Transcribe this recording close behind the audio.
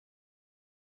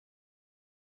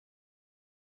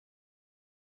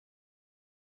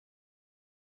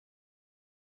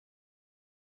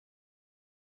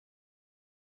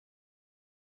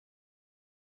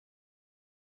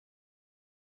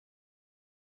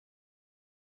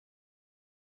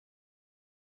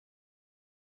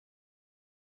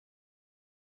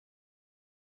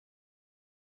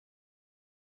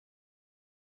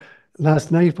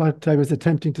last night what I was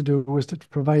attempting to do was to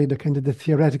provide a kind of the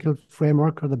theoretical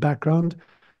framework or the background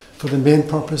for the main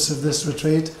purpose of this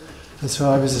retreat. And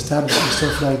so I was establishing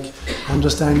stuff like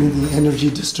understanding the energy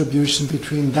distribution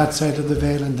between that side of the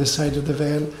veil and this side of the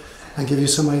veil, and give you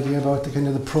some idea about the kind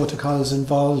of the protocols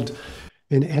involved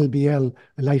in LBL,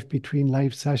 life between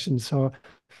life sessions. So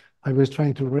I was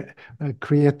trying to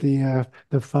create the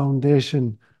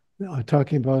foundation,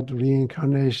 talking about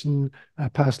reincarnation,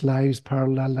 past lives,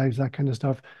 parallel lives, that kind of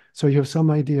stuff. So you have some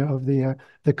idea of the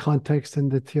context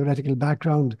and the theoretical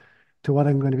background to what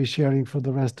I'm going to be sharing for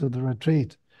the rest of the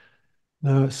retreat.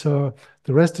 Now, so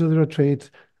the rest of the retreat,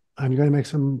 I'm going to make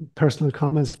some personal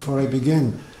comments before I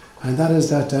begin. And that is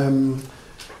that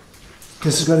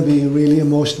this is going to be really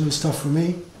emotional stuff for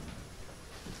me.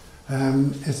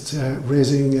 It's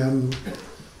raising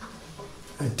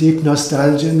a deep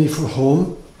nostalgia in me for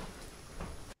home.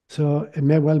 So it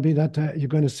may well be that you're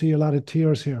going to see a lot of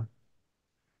tears here.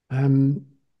 And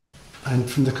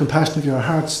from the compassion of your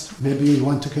hearts, maybe you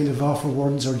want to kind of offer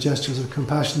words or gestures of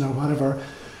compassion or whatever.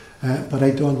 But I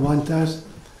don't want that.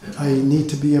 I need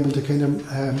to be able to kind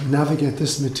of navigate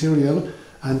this material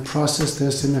and process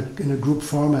this in a group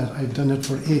format. I've done it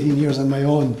for 18 years on my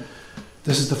own.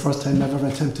 This is the first time I've ever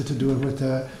attempted to do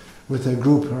it with a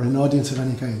group or an audience of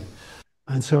any kind.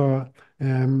 And so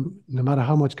no matter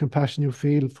how much compassion you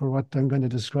feel for what I'm going to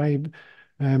describe,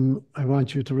 I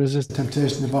want you to resist the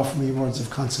temptation of offering me words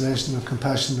of consolation or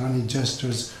compassion or any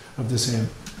gestures of the same.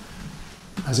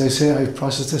 As I say, I've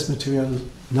processed this material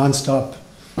non-stop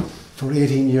for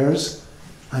 18 years,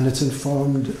 and it's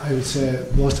informed, I would say,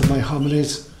 most of my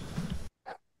homilies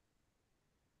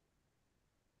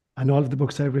and all of the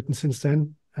books I've written since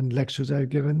then and lectures I've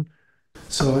given.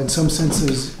 So in some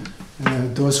senses,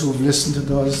 those who have listened to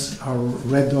those or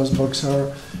read those books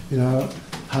or,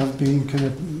 have been kind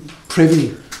of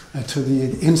privy to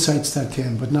the insights that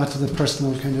came, but not to the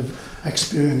personal kind of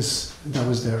experience that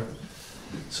was there.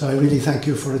 So I really thank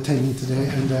you for attending today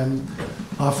and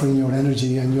offering your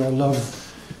energy and your love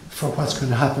for what's going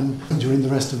to happen during the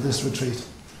rest of this retreat.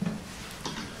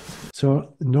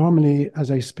 So normally,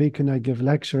 as I speak and I give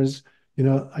lectures,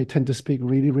 I tend to speak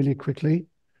really, really quickly.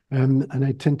 And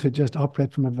I tend to just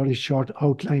operate from a very short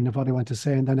outline of what I want to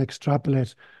say and then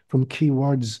extrapolate from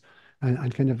keywords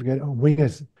and kind of wing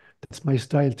it. That's my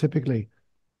style typically.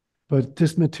 But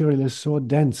this material is so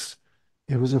dense.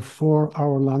 It was a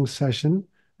 4-hour-long session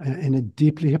in a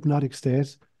deeply hypnotic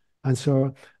state. And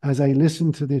so as I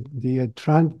listened to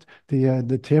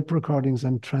the tape recordings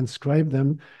and transcribe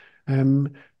them,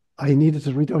 I needed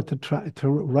to write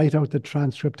out the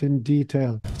transcript in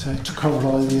detail to cover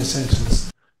all the essentials.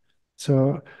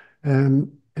 So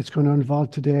it's going to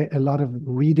involve today a lot of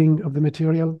reading of the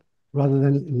material rather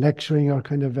than lecturing or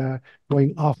kind of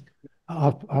going off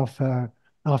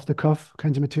the cuff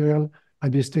kinds of material. I'll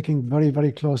be sticking very,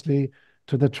 very closely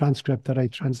to the transcript that I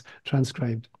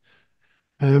transcribed.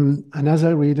 And as I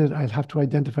read it, I'll have to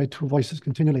identify two voices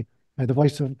continually. The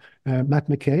voice of Matt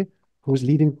McKay, who's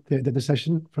leading the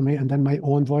session for me, and then my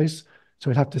own voice. So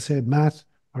I'll have to say Matt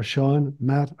or Seán,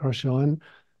 Matt or Seán.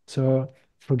 So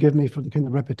forgive me for the kind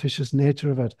of repetitious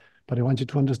nature of it, but I want you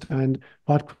to understand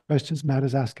what questions Matt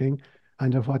is asking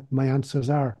and of what my answers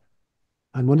are.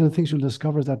 And one of the things you'll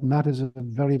discover is that Matt is a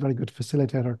very, very good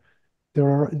facilitator. There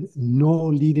are no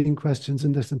leading questions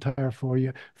in this entire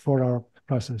 4-hour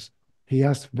process. He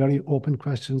asked very open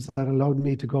questions that allowed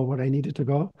me to go where I needed to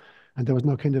go. And there was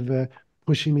no kind of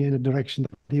pushing me in a direction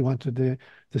that he wanted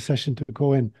the session to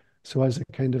go in. So as a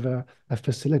kind of a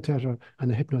facilitator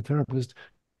and a hypnotherapist,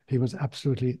 he was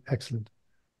absolutely excellent.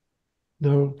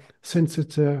 Now, since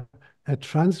it's a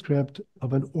transcript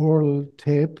of an oral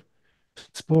tape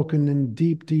spoken in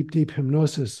deep, deep, deep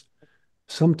hypnosis,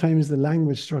 sometimes the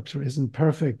language structure isn't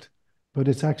perfect, but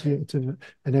it's an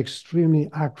extremely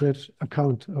accurate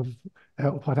account of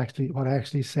what I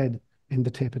actually said in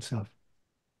the tape itself.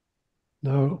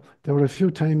 Now, there were a few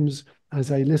times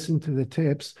as I listened to the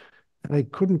tapes that I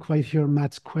couldn't quite hear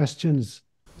Matt's questions.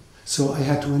 So I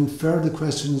had to infer the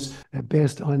questions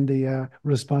based on the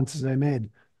responses I made.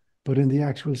 But in the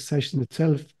actual session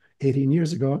itself, 18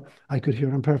 years ago, I could hear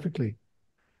him perfectly.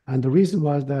 And the reason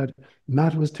was that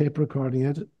Matt was tape recording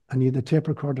it, and he had the tape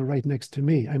recorder right next to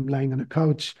me. I'm lying on a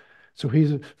couch, so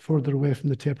he's further away from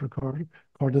the tape recorder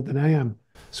than I am.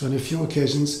 So on a few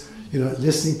occasions,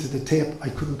 listening to the tape, I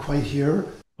couldn't quite hear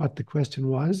what the question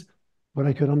was, but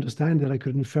I could understand it. I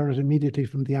could infer it immediately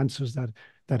from the answers that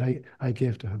I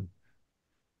gave to him.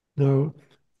 Now,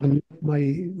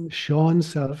 my Seán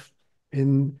self,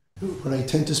 where I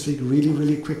tend to speak really,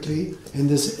 really quickly, in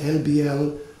this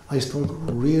LBL, I spoke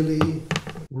really,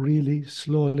 really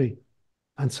slowly.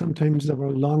 And sometimes there were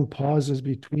long pauses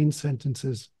between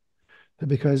sentences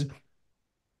because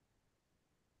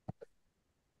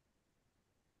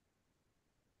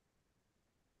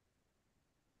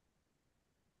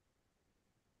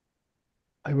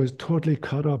I was totally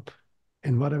caught up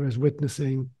in what I was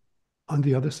witnessing on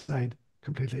the other side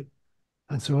completely.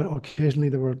 And so occasionally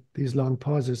there were these long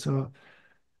pauses. So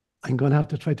I'm going to have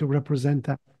to try to represent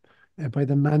that by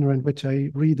the manner in which I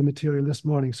read the material this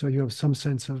morning, so you have some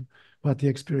sense of what the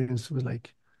experience was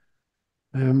like.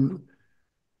 In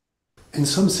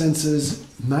some senses,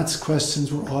 Matt's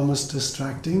questions were almost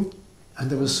distracting,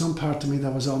 and there was some part of me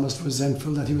that was almost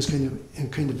resentful that he was kind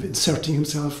of inserting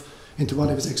himself into what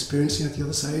I was experiencing at the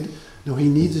other side. No, he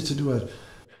needed to do it,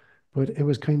 but it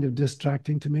was kind of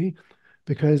distracting to me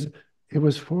because it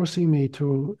was forcing me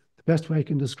to, the best way I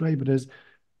can describe it is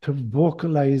to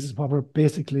vocalize what were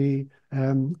basically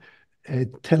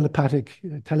telepathic,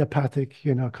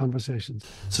 conversations.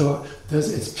 So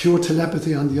it's pure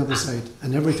telepathy on the other side,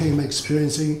 and everything I'm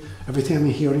experiencing, everything I'm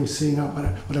hearing, seeing, or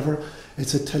whatever,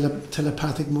 it's a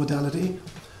telepathic modality.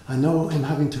 And now I'm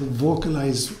having to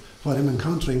vocalize what I'm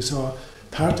encountering. So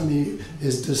part of me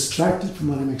is distracted from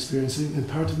what I'm experiencing, and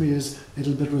part of me is a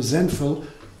little bit resentful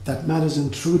that Matt is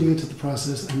intruding into the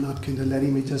process and not kind of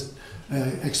letting me just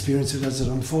experience it as it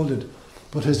unfolded.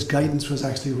 But his guidance was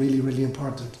actually really, really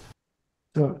important.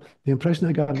 So the impression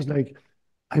I got was like,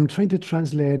 I'm trying to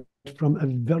translate from a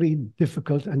very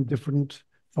difficult and different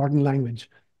foreign language,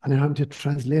 and I'm having to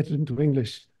translate it into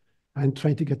English and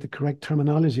trying to get the correct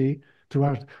terminology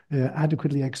to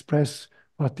adequately express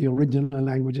what the original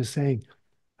language is saying.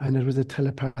 And it was a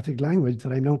telepathic language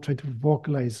that I'm now trying to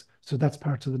vocalize. So that's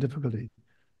part of the difficulty.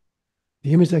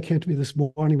 The image that came to me this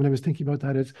morning when I was thinking about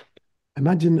that is,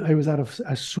 imagine I was at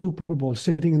a Super Bowl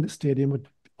sitting in the stadium with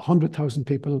 100,000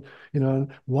 people,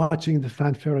 watching the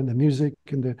fanfare and the music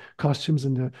and the costumes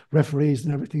and the referees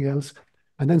and everything else.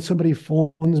 And then somebody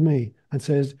phones me and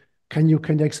says, can you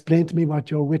explain to me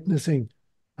what you're witnessing?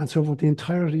 And so for the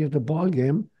entirety of the ball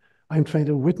game, I'm trying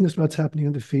to witness what's happening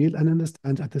in the field and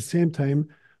understand. At the same time,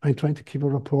 I'm trying to keep a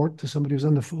report to somebody who's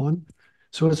on the phone.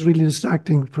 So it's really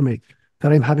distracting for me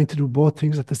that I'm having to do both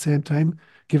things at the same time,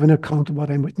 give an account of what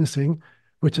I'm witnessing,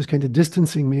 which is kind of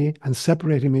distancing me and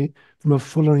separating me from a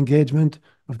fuller engagement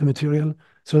of the material.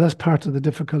 So that's part of the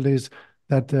difficulties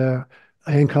that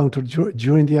I encountered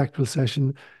during the actual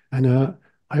session. And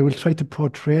I will try to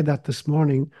portray that this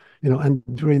morning, and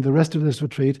during the rest of this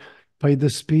retreat, by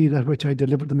the speed at which I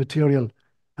deliver the material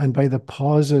and by the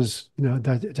pauses,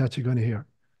 that you're going to hear.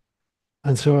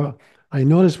 And so I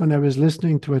noticed when I was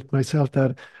listening to it myself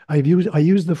that I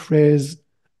use the phrase,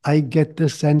 I get the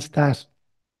sense that,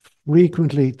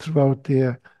 frequently throughout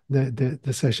the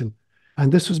session.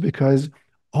 And this was because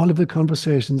all of the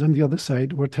conversations on the other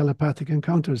side were telepathic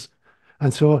encounters.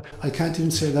 And so I can't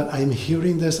even say that I'm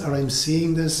hearing this or I'm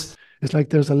seeing this. It's like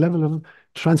there's a level of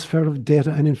transfer of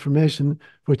data and information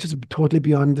which is totally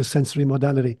beyond the sensory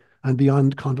modality and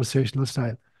beyond conversational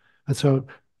style. And so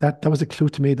that was a clue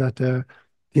to me that the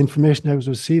information I was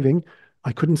receiving,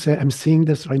 I couldn't say I'm seeing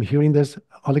this or I'm hearing this.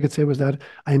 All I could say was that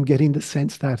I'm getting the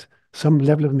sense that some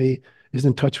level of me is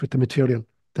in touch with the material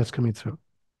that's coming through.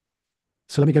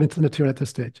 So let me get into the material at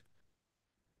this stage.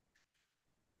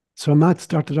 So Matt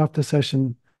started off the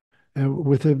session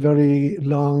with a very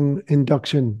long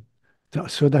induction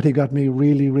so that he got me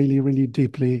really, really, really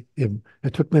deeply in.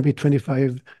 It took maybe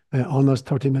 25, almost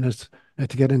 30 minutes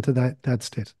to get into that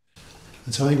state.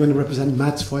 And so I'm going to represent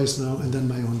Matt's voice now and then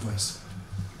my own voice.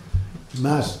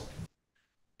 Matt,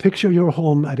 picture your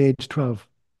home at age 12.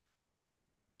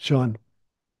 Seán,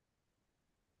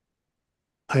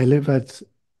 I live at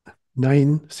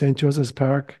 9 St. Joseph's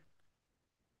Park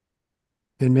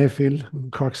in Mayfield,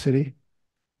 in Cork City,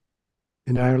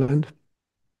 in Ireland.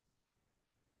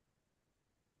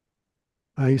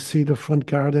 I see the front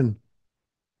garden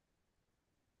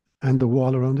and the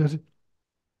wall around it.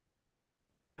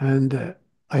 And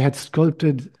I had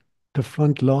sculpted the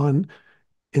front lawn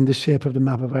in the shape of the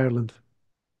map of Ireland.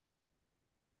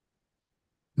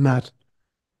 Matt,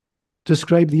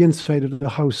 describe the inside of the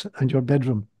house and your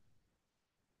bedroom.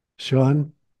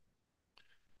 Seán,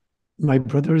 my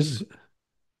brothers,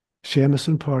 Seamus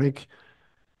and Porrick,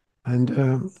 and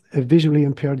a visually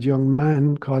impaired young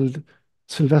man called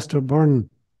Sylvester Byrne,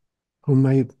 whom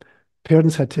my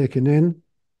parents had taken in.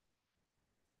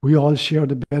 We all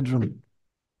shared a bedroom.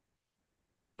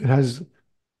 It has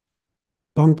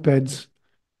bunk beds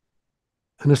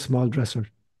and a small dresser.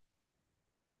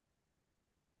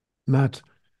 Matt,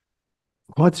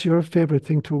 what's your favorite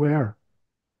thing to wear?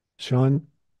 Seán,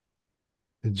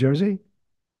 a jersey?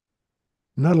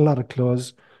 Not a lot of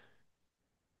clothes.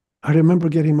 I remember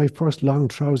getting my first long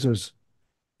trousers.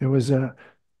 It was a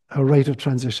rite of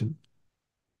transition.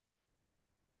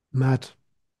 Matt,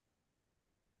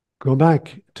 go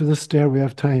back to the stairway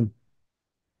of time.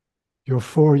 You're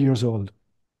 4 years old.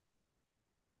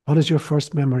 What is your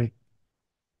first memory?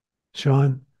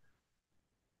 Seán,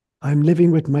 I'm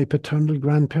living with my paternal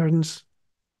grandparents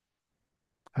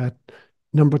at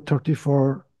number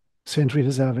 34 St.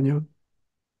 Rita's Avenue.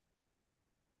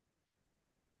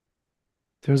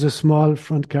 There's a small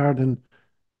front garden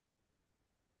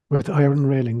with iron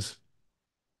railings.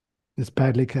 It's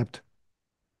badly kept.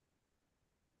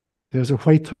 There's a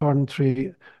white thorn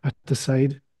tree at the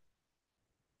side,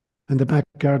 and the back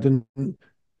garden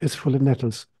is full of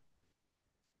nettles.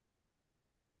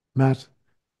 Matt,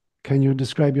 can you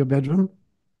describe your bedroom?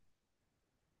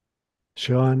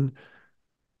 Seán,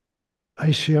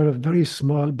 I share a very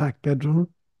small back bedroom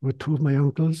with two of my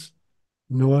uncles,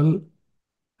 Noel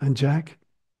and Jack.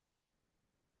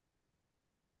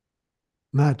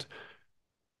 Matt,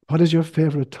 what is your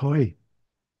favorite toy?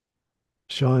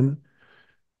 Seán,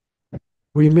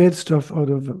 we made stuff out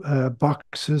of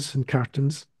boxes and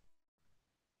cartons.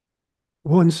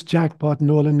 Once Jack bought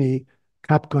Noel and me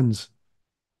cap guns.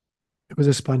 It was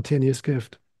a spontaneous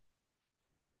gift.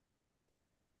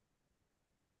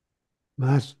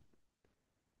 Matt,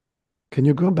 can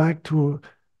you go back to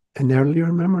an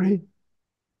earlier memory?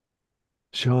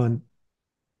 Seán,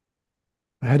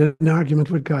 I had an argument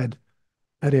with God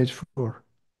at age 4.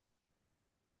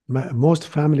 Most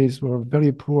families were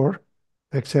very poor,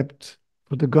 except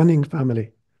for the Gunning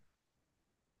family.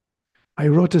 I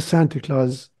wrote to Santa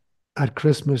Claus at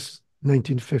Christmas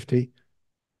 1950,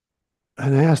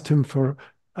 and I asked him for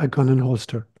a gun and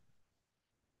holster.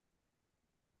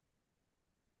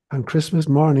 On Christmas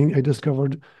morning, I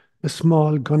discovered a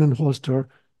small gun and holster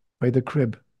by the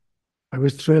crib. I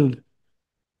was thrilled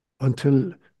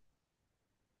until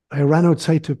I ran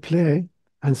outside to play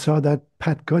and saw that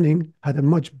Pat Gunning had a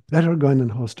much better gun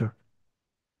and holster.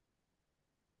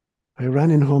 I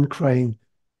ran in home crying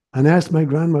and asked my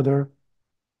grandmother,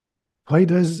 why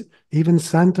does even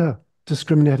Santa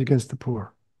discriminate against the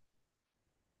poor?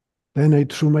 Then I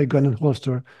threw my gun and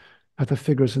holster at the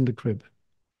figures in the crib.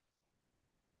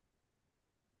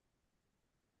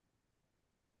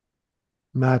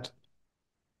 Matt,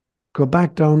 go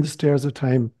back down the stairs of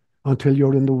time until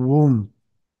you're in the womb.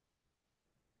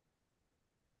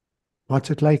 What's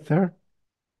it like there?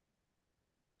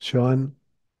 Seán,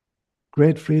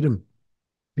 great freedom,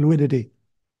 fluidity.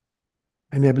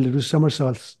 I'm able to do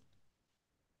somersaults.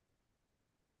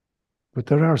 But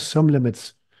there are some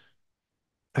limits.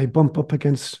 I bump up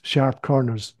against sharp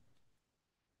corners.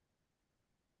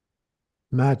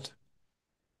 Matt,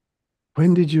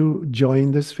 when did you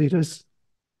join this fetus?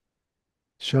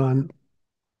 Seán,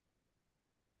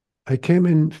 I came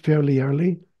in fairly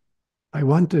early. I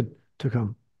wanted to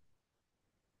come.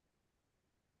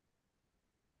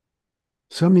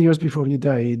 Some years before he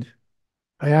died,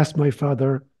 I asked my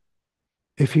father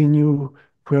if he knew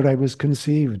where I was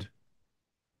conceived.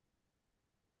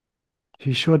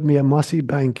 He showed me a mossy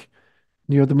bank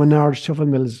near the Menard shovel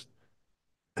mills,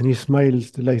 and he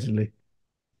smiled delightedly.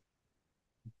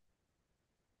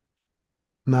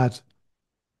 Matt,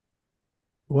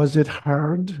 was it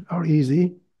hard or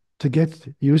easy to get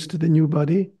used to the new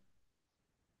body?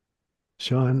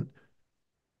 Seán,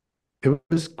 it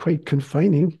was quite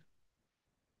confining,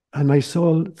 and my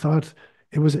soul thought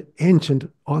it was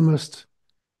ancient, almost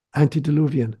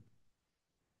antediluvian.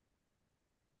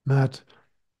 Matt,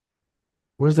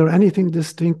 was there anything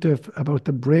distinctive about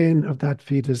the brain of that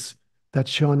fetus that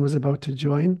Seán was about to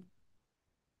join?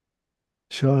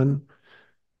 Seán,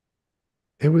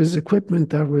 it was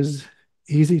equipment that was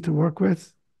easy to work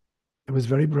with. It was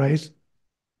very bright.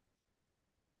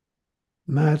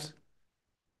 Matt,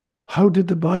 how did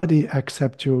the body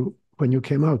accept you when you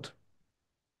came out?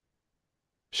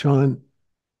 Seán,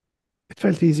 it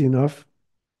felt easy enough.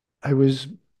 I was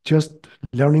just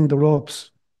learning the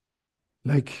ropes,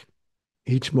 like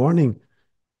each morning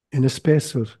in a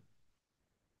spacesuit.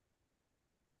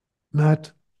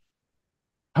 Matt,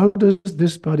 how does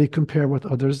this body compare with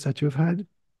others that you've had?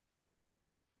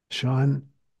 Seán,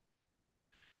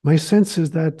 my sense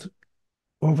is that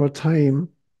over time,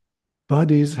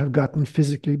 bodies have gotten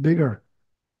physically bigger.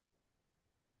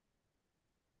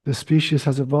 The species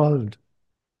has evolved.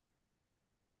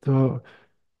 The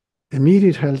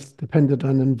immediate health depended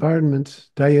on environment,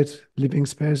 diet, living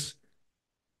space.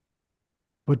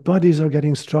 But bodies are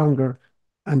getting stronger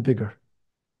and bigger.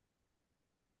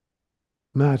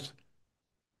 Matt,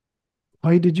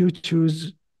 why did you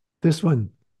choose this one?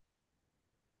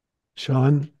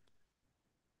 Seán,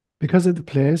 because of the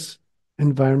place.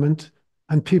 environment,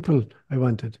 and people I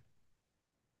wanted.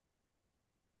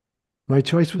 My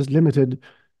choice was limited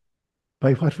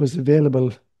by what was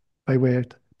available by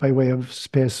way of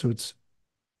spacesuits.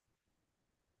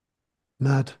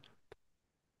 Matt,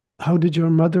 how did your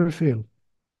mother feel?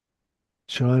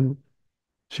 Seán,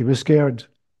 she was scared,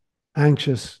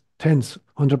 anxious, tense,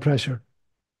 under pressure.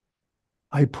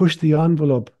 I pushed the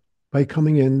envelope by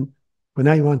coming in when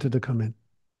I wanted to come in.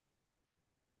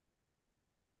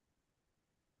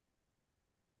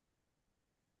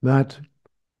 Matt,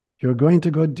 you're going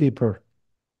to go deeper.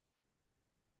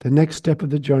 The next step of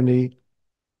the journey,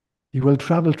 you will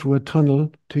travel through a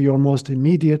tunnel to your most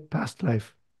immediate past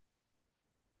life.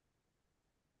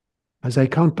 As I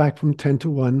count back from 10 to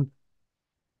 1,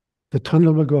 the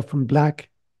tunnel will go from black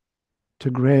to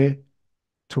grey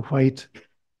to white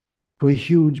to a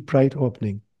huge bright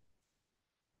opening.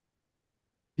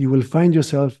 You will find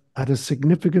yourself at a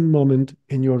significant moment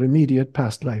in your immediate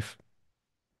past life.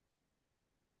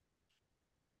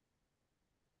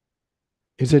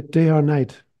 Is it day or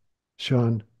night?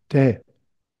 Seán, day.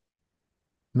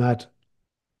 Matt,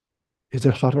 is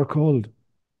it hot or cold?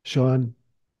 Seán,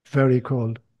 very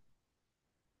cold.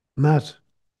 Matt,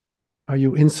 are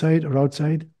you inside or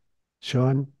outside?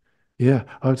 Seán, yeah,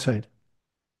 outside.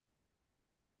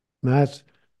 Matt,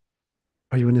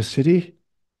 are you in a city,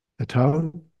 a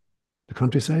town, the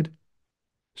countryside?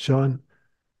 Seán,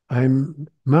 I'm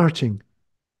marching.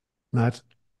 Matt,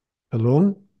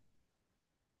 alone?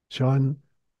 Seán,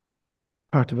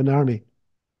 part of an army.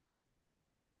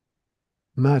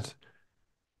 Matt,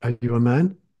 are you a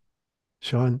man?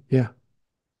 Seán, yeah.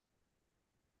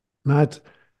 Matt,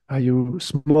 are you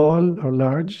small or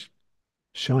large?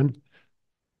 Seán,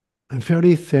 I'm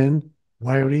fairly thin,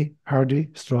 wiry, hardy,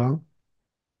 strong.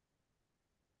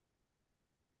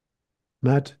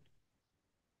 Matt,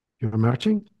 you're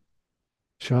marching?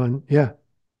 Seán, yeah.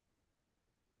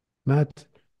 Matt,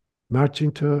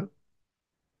 marching to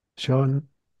Seán.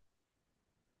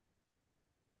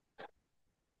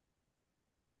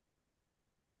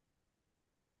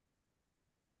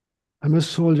 I'm a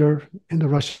soldier in the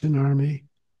Russian army,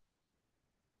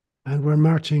 and we're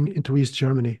marching into East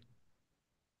Germany.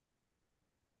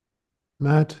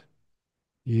 Matt,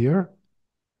 year?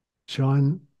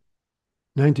 Seán,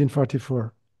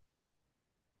 1944.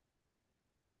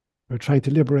 We're trying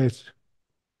to liberate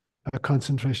a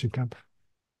concentration camp.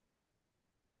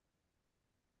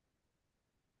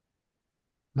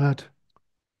 Matt,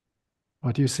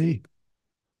 what do you see?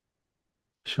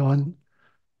 Seán,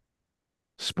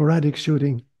 sporadic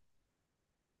shooting.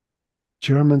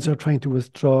 Germans are trying to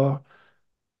withdraw,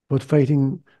 but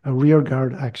fighting a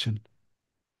rearguard action.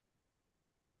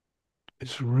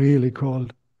 It's really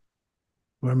cold.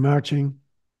 We're marching,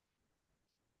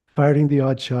 firing the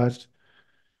odd shot.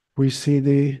 We see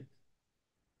the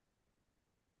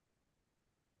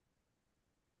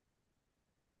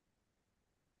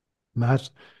Matt,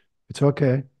 it's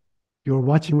okay. You're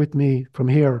watching with me from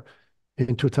here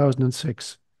in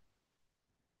 2006.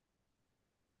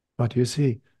 What do you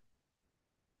see?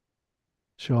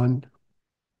 Seán,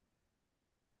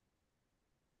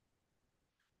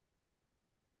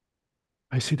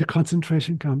 I see the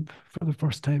concentration camp for the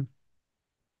first time.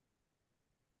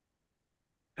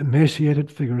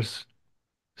 Emaciated figures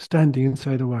standing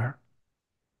inside the wire.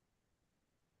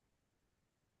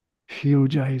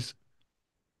 Huge eyes.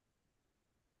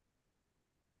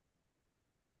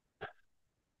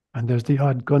 And there's the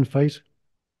odd gunfight.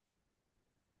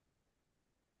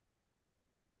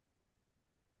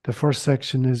 The first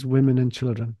section is women and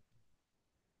children.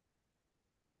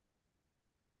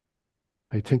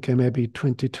 I think I may be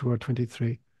 22 or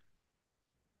 23.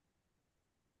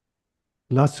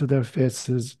 Lots of their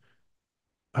faces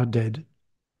are dead,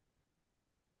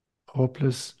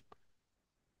 hopeless,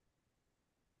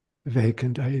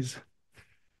 vacant eyes.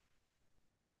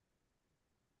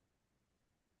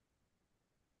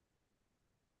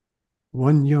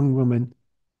 One young woman,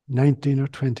 19 or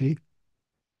 20,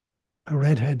 a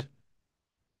redhead,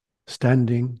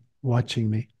 standing, watching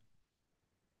me,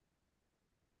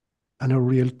 and a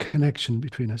real connection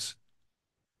between us.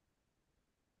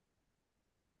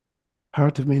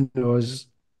 Part of me knows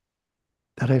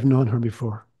that I've known her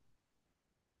before.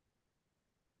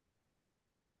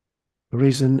 The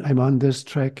reason I'm on this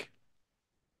trek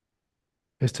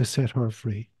is to set her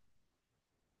free.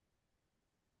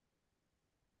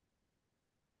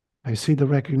 I see the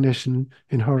recognition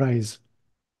in her eyes.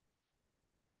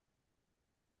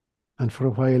 And for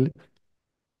a while,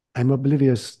 I'm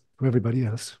oblivious to everybody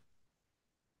else.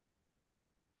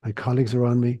 My colleagues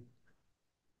around me,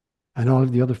 and all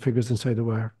of the other figures inside the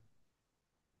wire.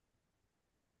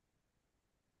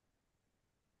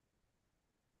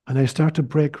 And I start to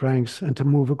break ranks and to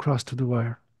move across to the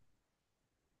wire.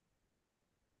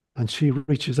 And she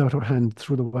reaches out her hand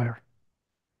through the wire.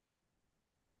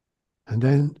 And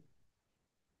then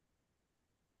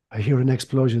I hear an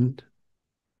explosion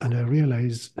and I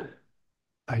realize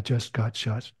I just got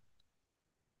shot.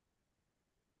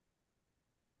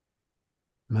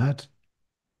 Matt,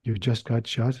 you just got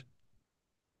shot.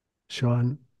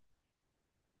 Seán,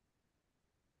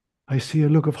 I see a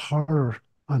look of horror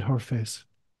on her face.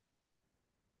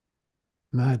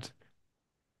 Matt,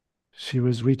 she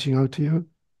was reaching out to you.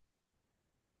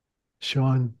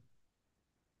 Seán,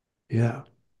 yeah,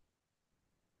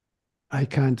 I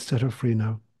can't set her free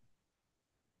now.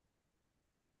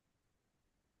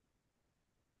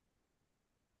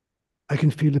 I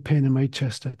can feel the pain in my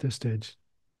chest at this stage.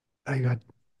 I got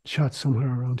shot somewhere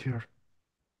around here.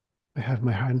 I have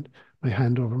my hand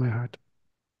over my heart.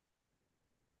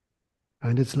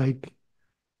 And it's like,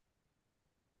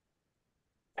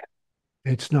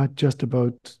 it's not just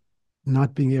about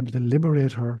not being able to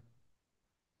liberate her.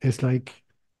 It's like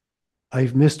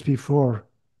I've missed before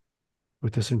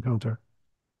with this encounter.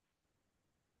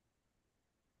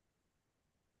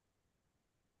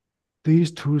 These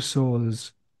two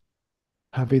souls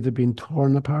have either been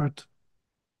torn apart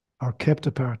or kept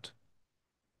apart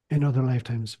in other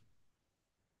lifetimes.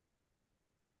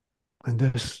 And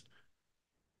this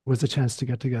was a chance to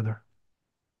get together.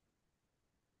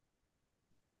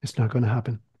 It's not going to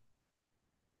happen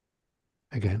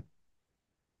again.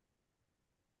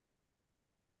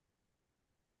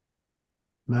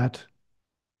 Matt,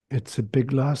 it's a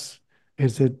big loss.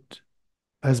 Is it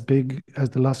as big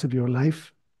as the loss of your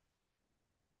life?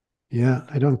 Yeah,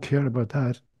 I don't care about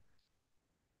that.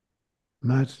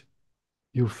 Matt,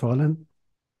 you've fallen?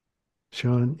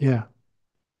 Seán, yeah,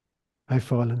 I've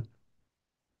fallen.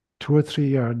 2 or 3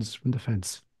 yards from the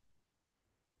fence.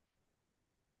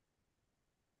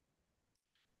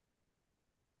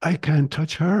 I can't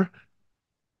touch her,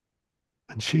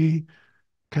 and she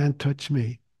can't touch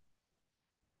me.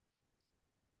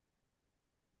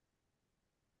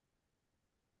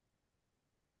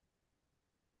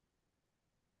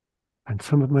 And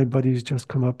some of my buddies just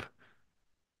come up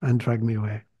and drag me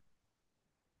away.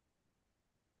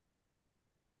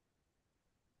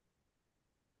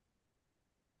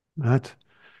 Matt,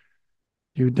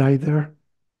 you died there.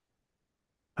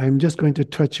 I'm just going to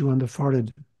touch you on the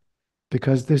forehead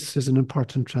because this is an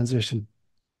important transition.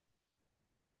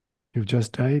 You've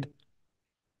just died.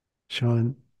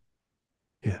 Seán,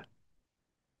 yeah.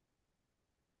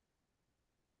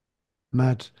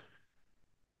 Matt,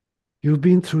 you've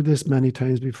been through this many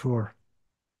times before.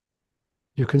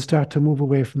 You can start to move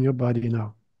away from your body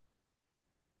now.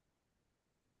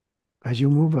 As you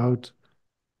move out,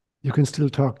 you can still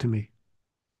talk to me.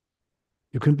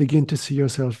 You can begin to see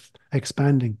yourself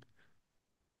expanding.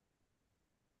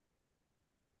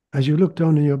 As you look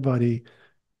down in your body,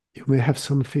 you may have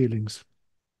some feelings.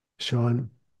 Seán,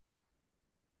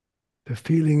 the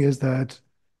feeling is that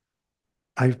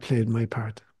I've played my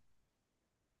part.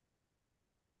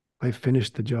 I've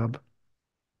finished the job.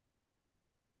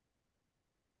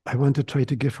 I want to try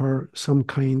to give her some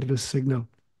kind of a signal.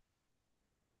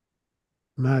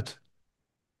 Matt,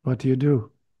 what do you do?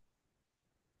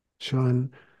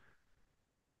 Seán,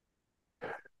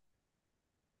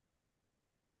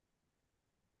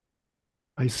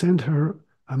 I send her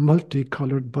a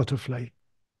multicolored butterfly.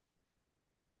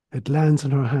 It lands in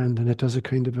her hand and it does a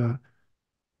kind of a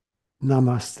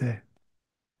namaste.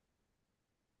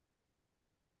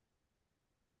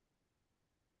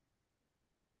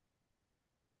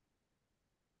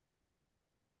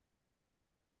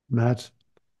 Matt,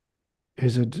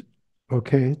 is it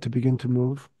okay to begin to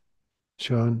move?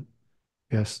 Seán,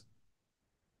 yes.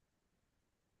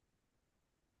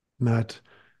 Matt,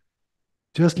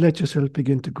 just let yourself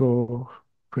begin to go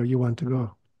where you want to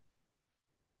go.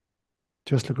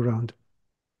 Just look around.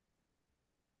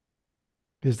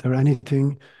 Is there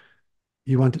anything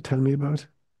you want to tell me about?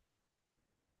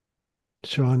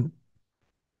 Seán,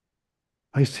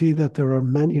 I see that there are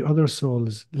many other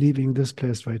souls leaving this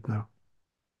place right now.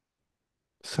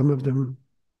 Some of them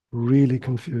really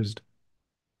confused,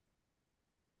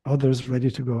 others ready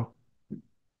to go,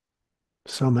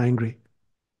 some angry.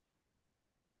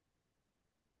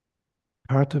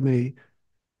 Part of me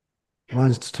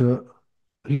wants to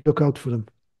look out for them.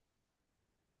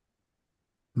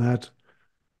 Matt,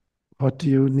 what do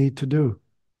you need to do?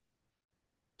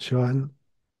 Seán,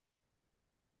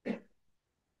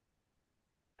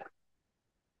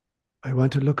 I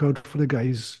want to look out for the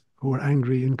guys who are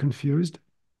angry and confused.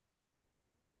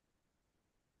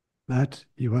 Matt,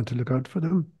 you want to look out for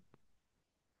them?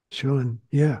 Seán,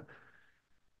 yeah.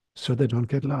 so they don't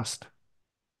get lost.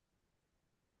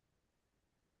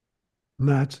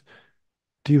 Matt,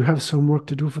 do you have some work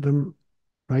to do for them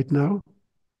right now?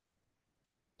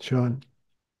 Seán,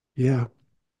 yeah.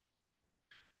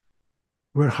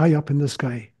 We're high up in the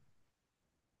sky.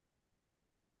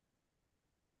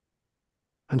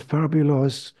 And far below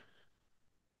us,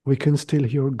 we can still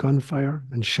hear gunfire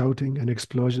and shouting and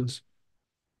explosions.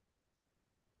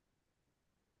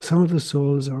 Some of the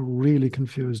souls are really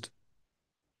confused.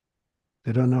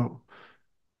 They don't know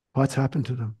what's happened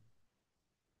to them.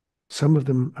 Some of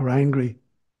them are angry.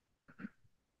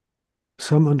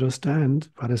 Some understand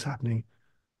what is happening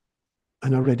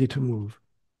and are ready to move.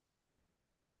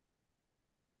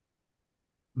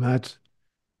 Matt,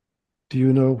 do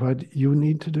you know what you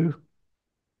need to do?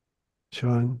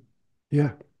 Seán,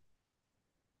 yeah.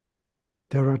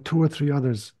 There are 2 or 3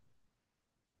 others.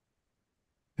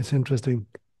 It's interesting.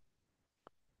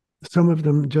 Some of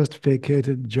them just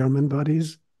vacated German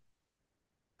bodies,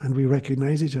 and we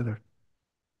recognize each other.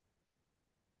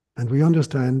 And we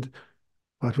understand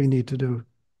what we need to do.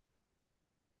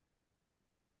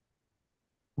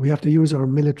 We have to use our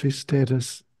military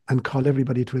status and call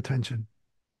everybody to attention.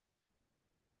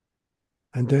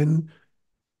 And then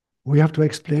we have to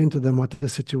explain to them what the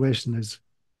situation is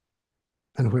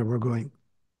and where we're going.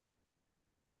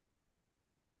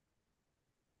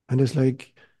 And it's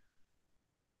like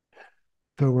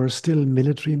there were still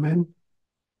military men.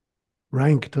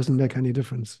 Rank doesn't make any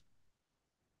difference.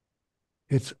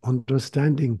 It's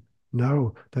understanding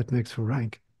now that makes for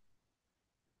rank.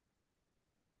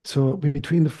 So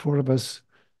between the 4 of us,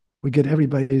 we get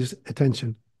everybody's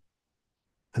attention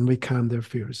and we calm their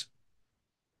fears.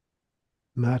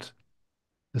 Matt,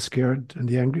 the scared and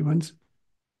the angry ones.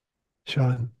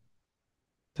 Seán,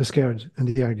 the scared and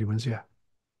the angry ones, yeah.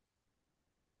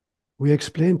 We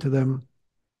explain to them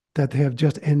that they have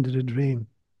just ended a dream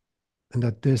and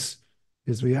that this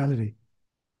is reality.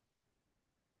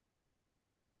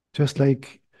 Just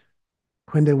like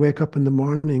when they wake up in the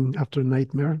morning after a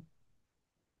nightmare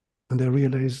and they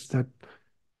realize that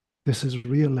this is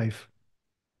real life.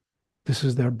 This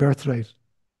is their birthright,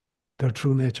 their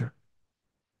true nature.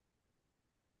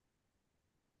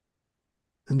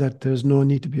 And that there's no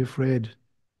need to be afraid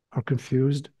or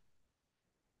confused.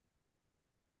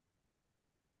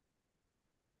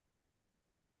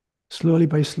 Slowly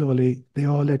by slowly, they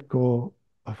all let go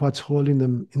of what's holding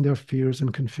them in their fears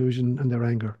and confusion and their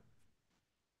anger.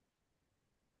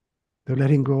 They're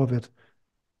letting go of it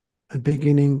and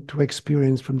beginning to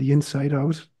experience from the inside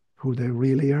out who they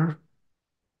really are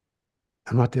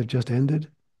and what they've just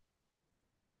ended.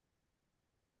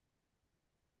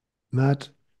 Matt,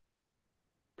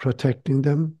 protecting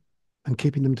them and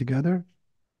keeping them together.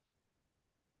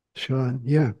 Seán,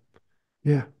 yeah,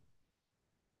 yeah.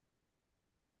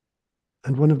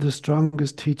 And one of the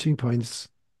strongest teaching points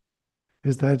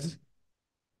is that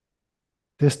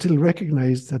they still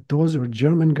recognize that those are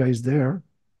German guys there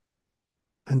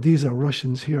and these are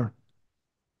Russians here.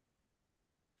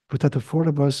 But that the 4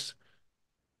 of us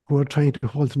who are trying to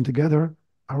hold them together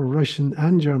are Russian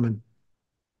and German,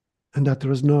 and that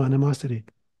there is no animosity.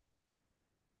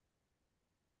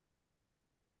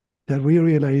 That we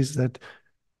realize that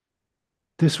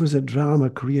this was a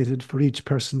drama created for each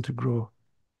person to grow.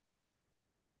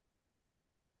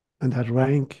 And that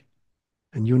rank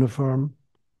and uniform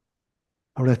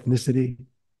or ethnicity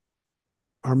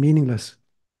are meaningless,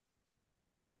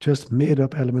 just made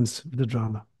up elements of the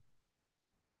drama.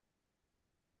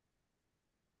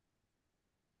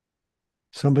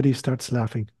 Somebody starts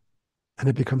laughing and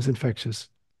it becomes infectious.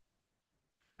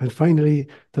 And finally,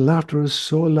 the laughter is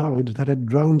so loud that it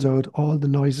drowns out all the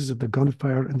noises of the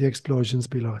gunfire and the explosions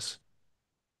below us.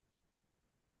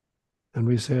 And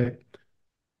we say,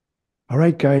 all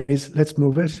right, guys, let's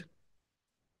move it.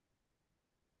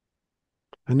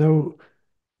 And now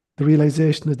the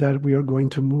realization is that we are going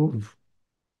to move,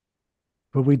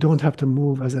 but we don't have to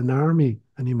move as an army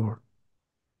anymore.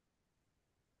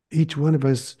 Each one of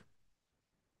us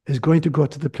is going to go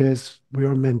to the place we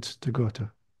are meant to go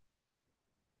to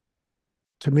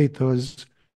meet those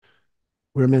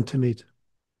we're meant to meet.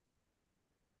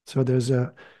 So there's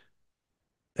a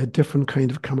different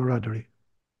kind of camaraderie.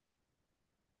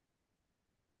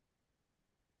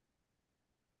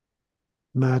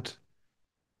 Matt,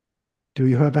 do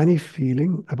you have any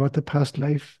feeling about the past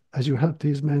life as you help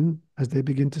these men as they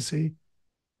begin to see?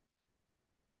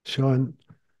 Seán,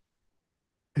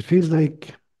 it feels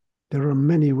like there are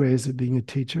many ways of being a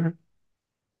teacher,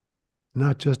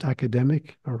 not just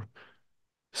academic or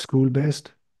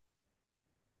school-based,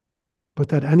 but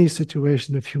that any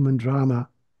situation of human drama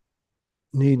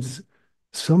needs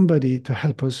somebody to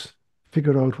help us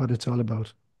figure out what it's all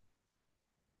about.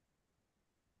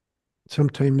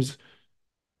 Sometimes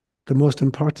the most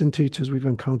important teachers we've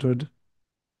encountered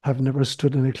have never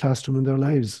stood in a classroom in their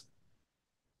lives,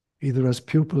 either as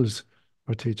pupils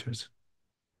or teachers.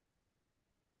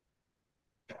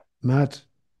 Matt,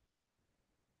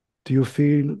 do you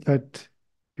feel that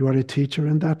you are a teacher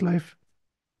in that life?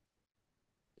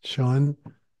 Seán,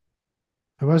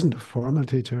 I wasn't a formal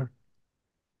teacher,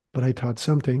 but I taught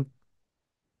something.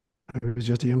 I was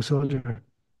just a young soldier.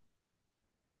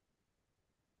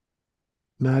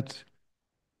 Matt,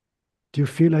 do you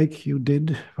feel like you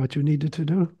did what you needed to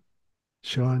do?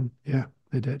 Seán, yeah,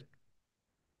 I did.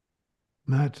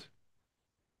 Matt,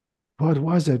 what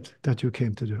was it that you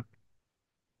came to do?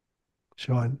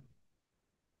 Seán,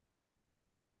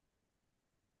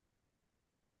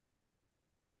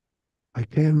 I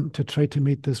came to try to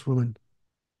meet this woman,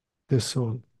 this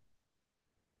soul.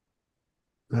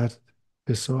 Matt,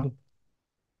 this soul.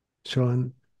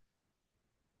 Seán,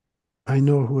 I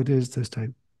know who it is this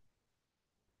time.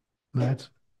 Matt,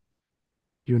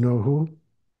 you know who?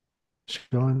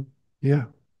 Seán, yeah,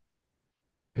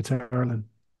 it's Ireland.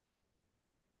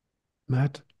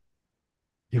 Matt,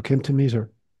 you came to meet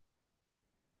her.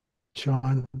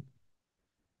 Seán,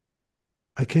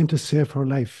 I came to save her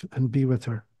life and be with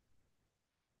her.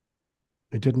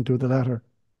 I didn't do the latter,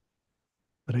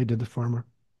 but I did the former.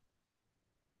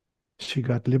 She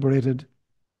got liberated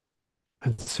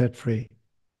and set free.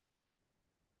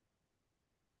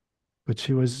 But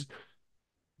she was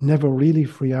never really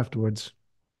free afterwards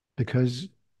because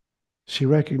she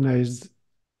recognized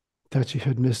that she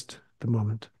had missed the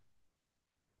moment.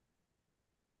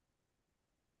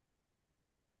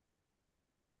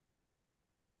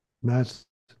 Matt,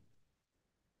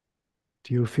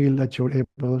 do you feel that you're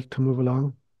able to move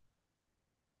along?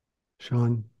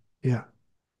 Seán, yeah.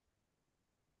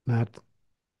 Matt,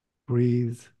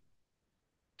 breathe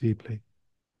deeply.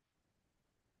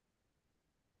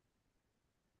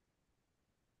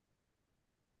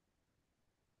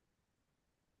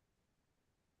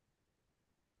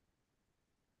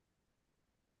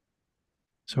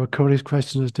 So Corey's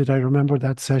question is, did I remember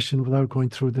that session without going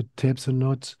through the tapes and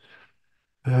notes?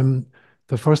 Um,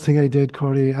 the first thing I did,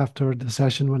 Corey, after the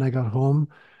session when I got home,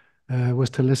 was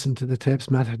to listen to the tapes.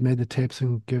 Matt had made the tapes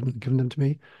and given them to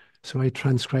me. So I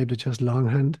transcribed it just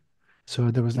longhand.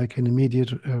 So there was like an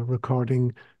immediate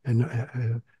recording in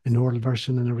an oral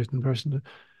version and a written version.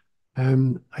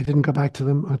 I didn't go back to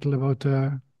them until about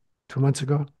 2 months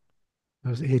ago. That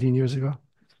was 18 years ago.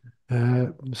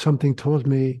 Something told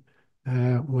me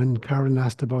when Karen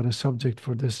asked about a subject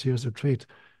for this year's retreat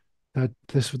that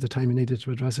this was the time I needed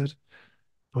to address it.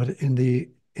 But in the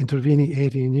intervening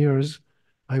 18 years,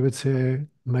 I would say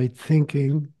my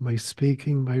thinking, my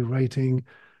speaking, my writing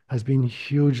has been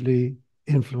hugely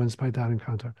influenced by that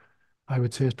encounter. I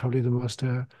would say it's probably the most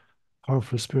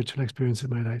powerful spiritual experience in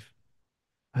my life.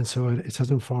 And so it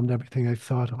has informed everything I've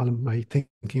thought, all of my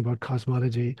thinking about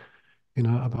cosmology,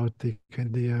 about the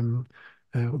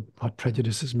what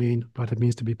prejudices mean, what it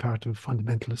means to be part of a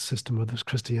fundamentalist system, whether it's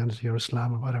Christianity or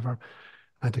Islam or whatever,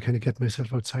 and to kind of get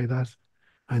myself outside that.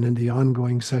 And in the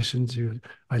ongoing sessions,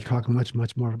 I'll talk much,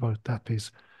 much more about that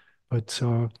piece. But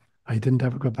so I didn't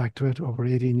ever go back to it over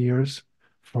 18 years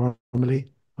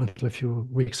formally until a few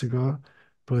weeks ago.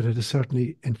 But it has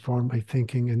certainly informed my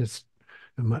thinking, and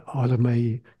all of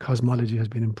my cosmology has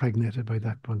been impregnated by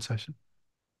that one session.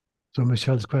 So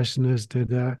Michelle's question is, did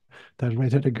that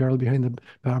red-headed girl behind the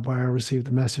barbed wire receive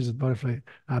the message of the butterfly?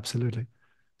 Absolutely.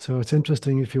 So it's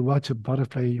interesting, if you watch a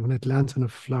butterfly, when it lands on a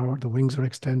flower, the wings are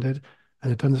extended,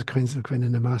 and it does a kind of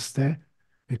namaste.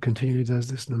 It continually does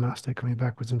this namaste, coming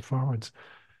backwards and forwards.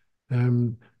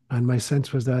 And my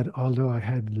sense was that although I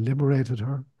had liberated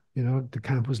her, the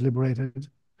camp was liberated.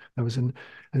 And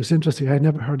it's interesting, I had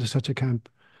never heard of such a camp,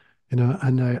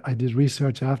 and I did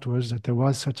research afterwards that there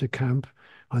was such a camp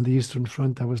on the Eastern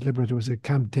Front that was liberated. It was a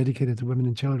camp dedicated to women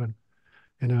and children,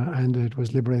 and it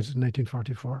was liberated in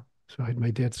 1944. So I had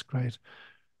my dates right.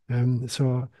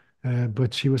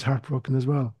 But she was heartbroken as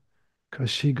well, because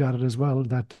she got it as well,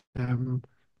 that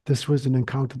this was an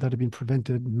encounter that had been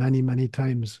prevented many, many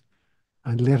times.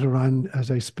 And later on,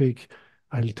 as I speak,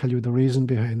 I'll tell you the reason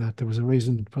behind that. There was a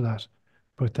reason for that,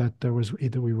 but that there was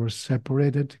either we were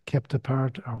separated, kept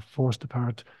apart, or forced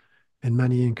apart in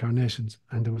many incarnations.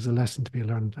 And there was a lesson to be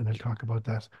learned, and I'll talk about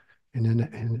that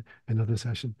in another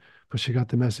session. But she got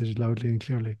the message loudly and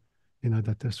clearly,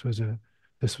 that this was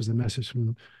a message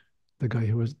from the guy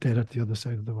who was dead at the other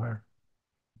side of the wire.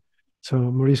 So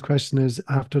Marie's question is,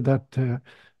 after that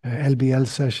LBL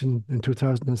session in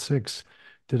 2006,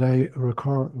 Did I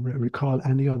recall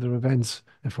any other events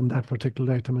from that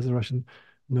particular lifetime as a Russian?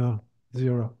 No,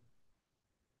 zero.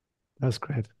 That's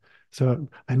great. So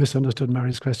I misunderstood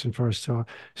Mary's question first. So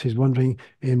she's wondering,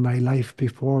 in my life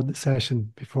before the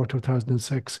session, before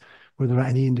 2006, were there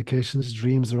any indications,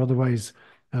 dreams or otherwise,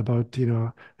 about,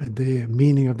 the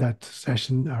meaning of that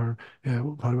session, or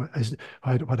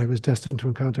what I was destined to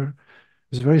encounter?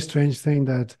 It's a very strange thing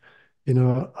that,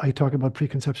 I talk about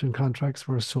preconception contracts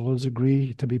where souls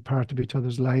agree to be part of each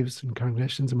other's lives,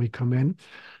 incarnations, and we come in,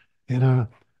 you know,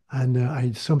 and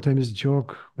I sometimes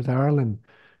joke with Ireland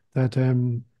that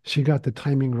she got the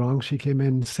timing wrong. She came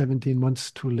in 17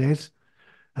 months too late,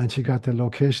 and she got the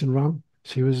location wrong.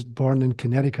 She was born in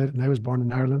Connecticut, and I was born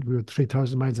in Ireland. We were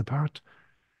 3,000 miles apart.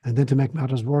 And then to make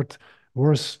matters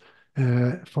worse,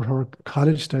 for her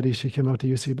college study, she came out to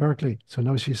UC Berkeley. So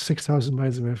now she's 6,000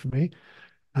 miles away from me.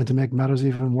 And to make matters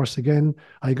even worse again,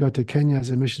 I got to Kenya as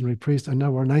a missionary priest, and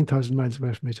now we're 9,000 miles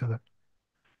away from each other.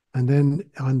 And then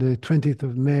on the 20th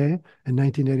of May in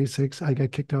 1986, I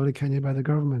got kicked out of Kenya by the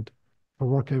government for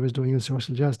work I was doing in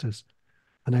social justice.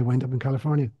 And I wound up in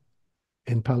California,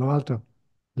 in Palo Alto,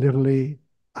 literally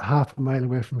a half a mile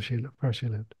away from where she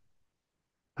lived.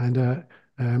 And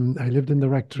I lived in the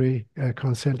rectory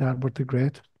called St. Albert the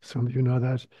Great. Some of you know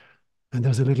that. And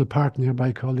there's a little park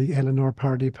nearby called the Eleanor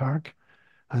Pardee Park.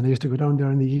 And I used to go down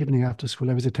there in the evening after school.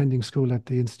 I was attending school at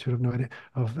the Institute of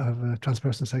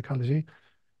Transpersonal Psychology.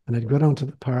 And I'd go down to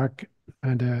the park,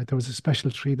 and there was a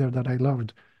special tree there that I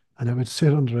loved. And I would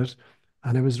sit under it,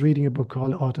 and I was reading a book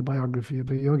called Autobiography of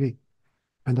a Yogi.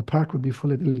 And the park would be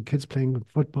full of little kids playing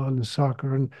football and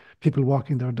soccer and people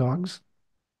walking their dogs.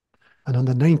 And on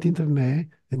the 19th of May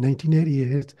in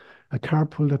 1988, a car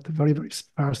pulled up the very, very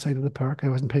far side of the park. I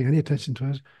wasn't paying any attention to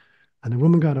it. And a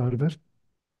woman got out of it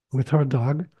with her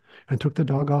dog and took the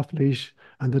dog off leash,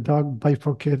 and the dog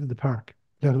bifurcated the park.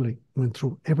 Literally went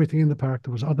through everything in the park.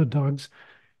 There was other dogs.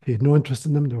 He had no interest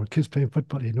in them. There were kids playing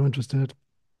football. He had no interest in it.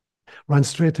 Ran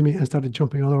straight to me and started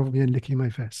jumping all over me and licking my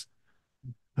face.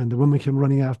 And the woman came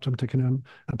running after him to kind of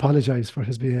apologize for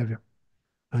his behavior.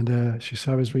 And she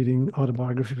saw I was reading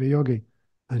Autobiography of a Yogi.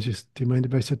 And she said, "Do you mind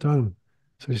if I sit down?"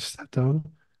 So she sat down,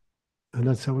 and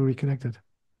that's how we reconnected.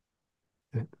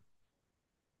 Yeah.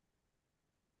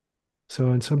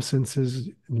 So in some senses,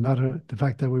 no matter the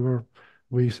fact that we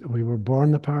were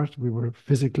born apart, we were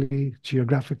physically,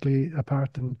 geographically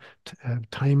apart, and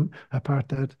time apart,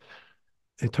 that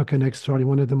it took an extraordinary,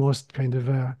 one of the most kind of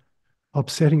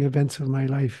upsetting events of my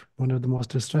life, one of the most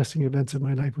distressing events of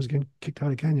my life was getting kicked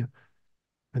out of Kenya.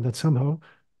 And that somehow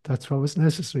that's what was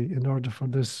necessary in order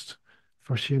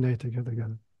for she and I to get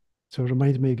together. So it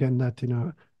reminded me again that,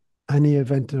 any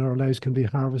event in our lives can be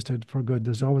harvested for good.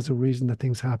 There's always a reason that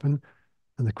things happen.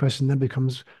 And the question then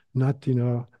becomes not,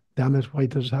 damn it, why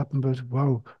did it happen? But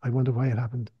wow, I wonder why it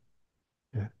happened.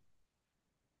 Yeah.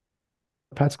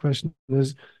 Pat's question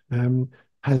is,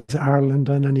 has Ireland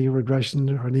done any regression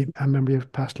or any memory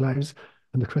of past lives?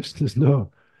 And the question is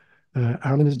no.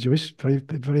 Ireland is Jewish, very,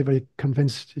 very, very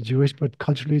convinced Jewish, but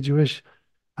culturally Jewish.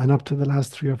 And up to the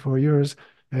last 3 or 4 years,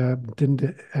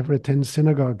 didn't ever attend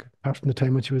synagogue, apart from the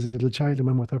time when she was a little child and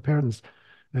went with her parents.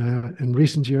 In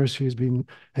recent years, she's been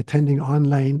attending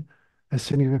online a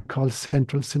synagogue called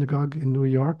Central Synagogue in New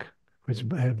York, which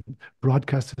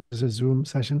broadcasted as a Zoom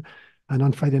session. And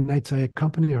on Friday nights, I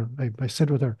accompany her. I sit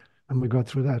with her, and we go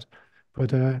through that.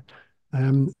 But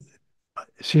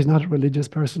she's not a religious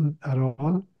person at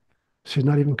all. She's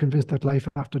not even convinced that life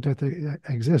after death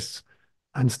exists.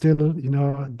 And still,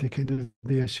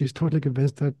 she's totally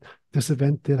convinced that this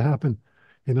event did happen,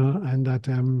 and that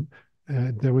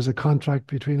there was a contract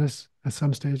between us at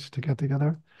some stage to get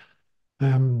together.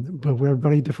 But we're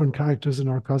very different characters in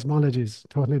our cosmologies,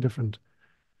 totally different.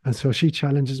 And so she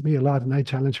challenges me a lot, and I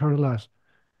challenge her a lot.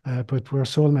 But we're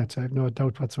soulmates. I have no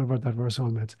doubt whatsoever that we're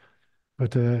soulmates.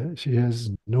 But she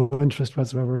has no interest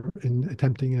whatsoever in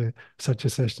attempting such a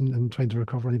session and trying to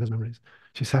recover any of those memories.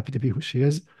 She's happy to be who she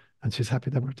is, and she's happy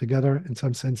that we're together in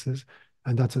some senses,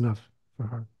 and that's enough for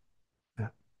her. Yeah.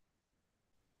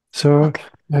 So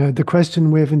the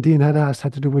question Wave and Dean had asked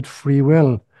had to do with free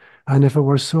will, and if it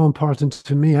were so important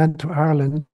to me and to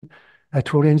Ireland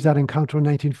to arrange that encounter in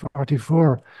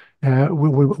 1944,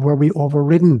 were we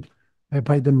overridden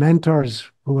by the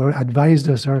mentors who advised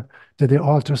us, or did they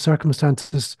alter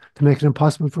circumstances to make it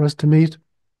impossible for us to meet?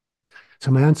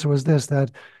 So my answer was this, that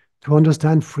to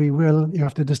understand free will, you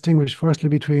have to distinguish firstly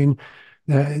between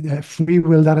free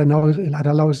will that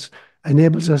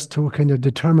enables us to kind of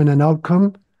determine an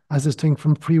outcome, as distinct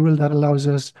from free will that allows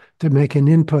us to make an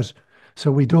input.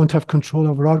 So we don't have control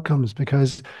over outcomes,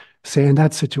 because say in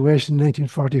that situation in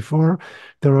 1944,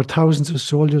 there are thousands of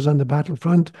soldiers on the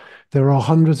battlefront, there are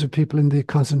hundreds of people in the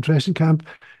concentration camp,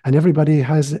 and everybody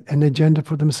has an agenda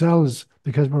for themselves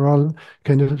because we're all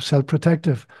kind of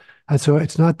self-protective. And so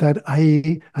it's not that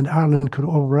I and Ireland could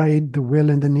override the will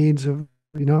and the needs of,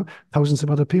 thousands of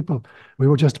other people. We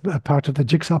were just a part of the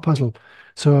jigsaw puzzle.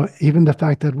 So even the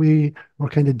fact that we were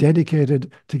kind of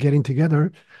dedicated to getting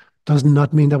together does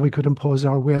not mean that we could impose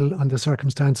our will on the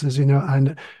circumstances,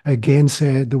 and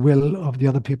gainsay the will of the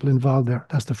other people involved there.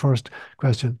 That's the first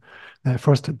question,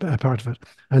 first part of it.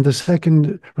 And the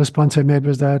second response I made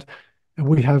was that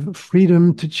we have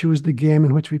freedom to choose the game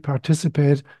in which we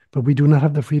participate, but we do not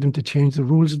have the freedom to change the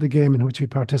rules of the game in which we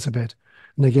participate.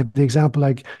 And I gave the example,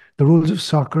 like the rules of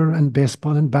soccer and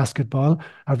baseball and basketball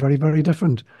are very, very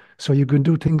different. So you can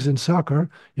do things in soccer,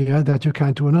 that you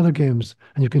can't do in other games.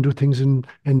 And you can do things in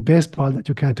baseball that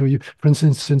you can't do. For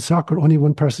instance, in soccer, only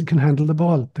one person can handle the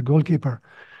ball, the goalkeeper.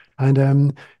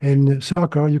 And in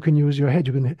soccer, you can use your head.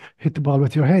 You can hit the ball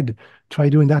with your head. Try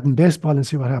doing that in baseball and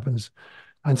see what happens.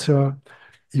 And so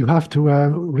you have to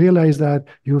realize that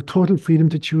you have total freedom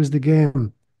to choose the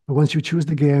game. But once you choose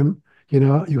the game,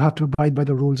 you have to abide by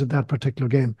the rules of that particular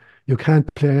game. You can't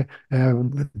play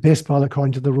baseball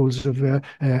according to the rules of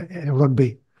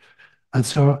rugby. And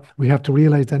so we have to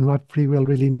realize then what free will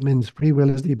really means. Free will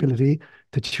is the ability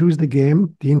to choose the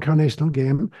game, the incarnational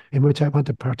game in which I want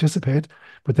to participate,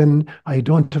 but then I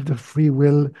don't have the free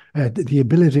will, the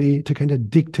ability to kind of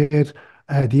dictate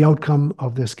the outcome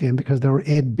of this game, because there are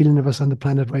 8 billion of us on the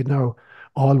planet right now,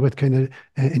 all with kind of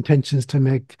intentions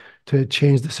to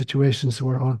change the situations to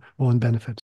our own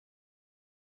benefit.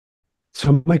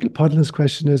 So Michael Podlin's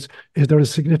question is there a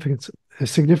significance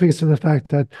to the fact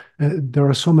that there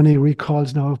are so many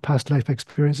recalls now of past life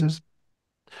experiences?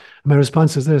 My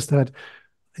response is this, that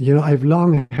I've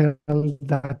long held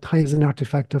that time is an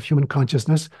artifact of human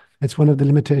consciousness. It's one of the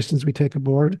limitations we take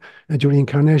aboard during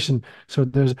incarnation. So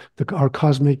there's our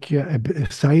cosmic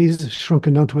size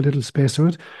shrunken down to a little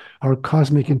spacesuit, our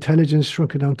cosmic intelligence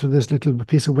shrunken down to this little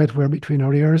piece of wetware between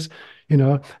our ears,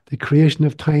 the creation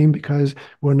of time, because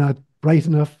we're not bright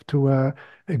enough to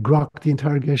grok the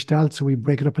entire gestalt, so we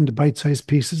break it up into bite-sized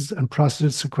pieces and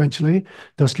process it sequentially,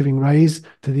 thus giving rise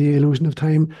to the illusion of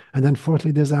time. And then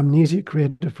fourthly, there's amnesia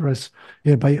created for us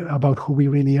about who we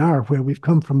really are, where we've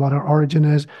come from, what our origin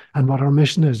is, and what our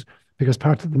mission is, because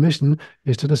part of the mission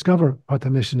is to discover what the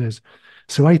mission is.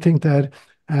 So I think that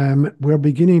we're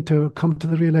beginning to come to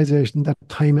the realization that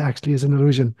time actually is an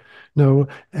illusion. Now,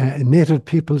 native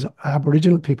peoples,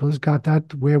 Aboriginal peoples got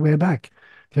that way, way back.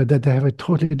 That they have a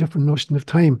totally different notion of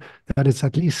time, that it's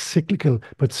at least cyclical,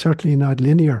 but certainly not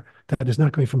linear, that is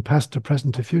not going from past to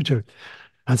present to future.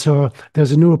 And so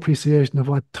there's a new appreciation of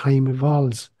what time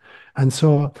evolves. And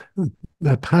so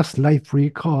the past life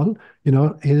recall,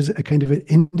 is a kind of an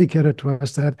indicator to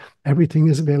us that everything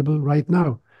is available right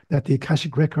now, that the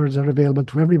Akashic records are available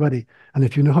to everybody. And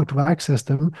if you know how to access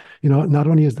them, not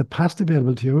only is the past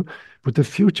available to you, but the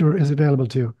future is available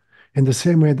to you. In the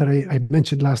same way that I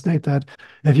mentioned last night, that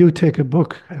if you take a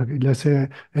book, let's say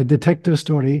a detective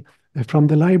story from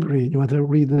the library, you want to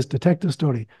read this detective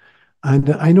story,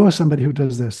 and I know somebody who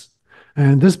does this,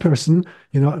 and this person,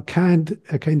 can't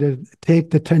kind of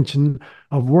take the tension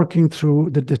of working through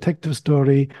the detective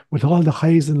story with all the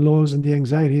highs and lows and the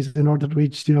anxieties in order to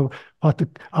reach, what the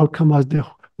outcome was,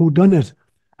 who done it.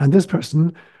 And this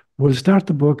person will start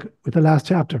the book with the last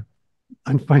chapter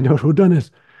and find out who done it,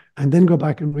 and then go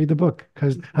back and read the book,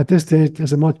 because at this stage,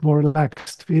 there's a much more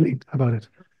relaxed feeling about it.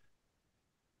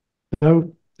 Now,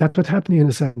 that's what's happening in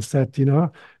a sense, that,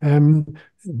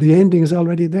 the ending is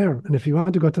already there. And if you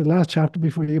want to go to the last chapter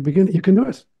before you begin, you can do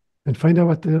it and find out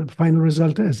what the final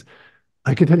result is.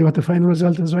 I can tell you what the final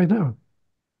result is right now.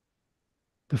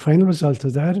 The final result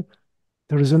is that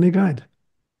there is only God.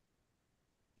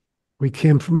 We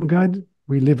came from God,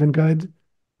 we live in God,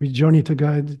 we journey to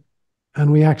God,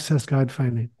 and we access God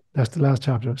finally. That's the last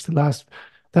chapter. That's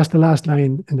the last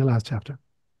line in the last chapter.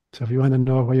 So if you want to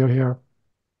know why you're here,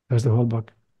 there's the whole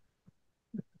book.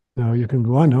 Now you can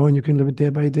go on now and you can live it day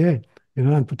by day,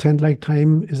 and pretend like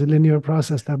time is a linear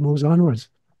process that moves onwards.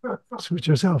 Suit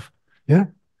yourself. Yeah.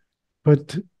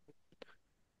 But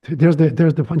there's the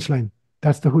punchline.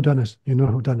 That's the whodunit. You know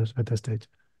whodunit at this stage.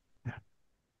 Yeah.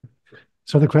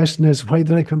 So the question is, why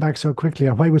did I come back so quickly?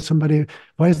 Or why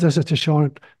is there such a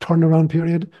short turnaround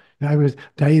period? I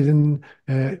died in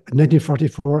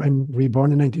 1944 and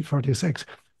reborn in 1946.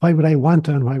 Why would I want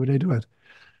to, and why would I do it?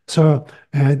 So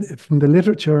from the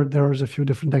literature, there's a few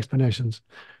different explanations.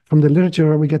 From the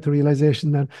literature, we get the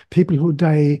realization that people who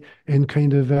die in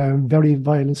kind of very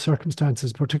violent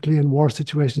circumstances, particularly in war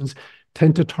situations,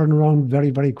 tend to turn around very,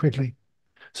 very quickly.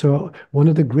 So one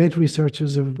of the great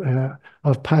researchers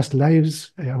of past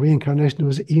lives, reincarnation,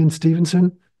 was Ian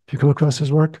Stevenson, if you come across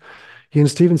his work. Ian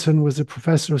Stevenson was a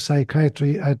professor of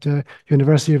psychiatry at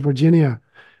University of Virginia,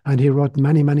 and he wrote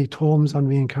many, many tomes on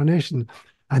reincarnation.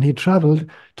 And he traveled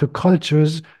to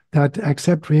cultures that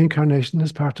accept reincarnation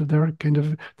as part of their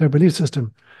their belief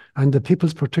system. And the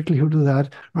peoples particularly who do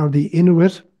that are the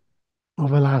Inuit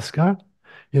of Alaska,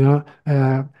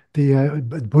 the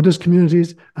Buddhist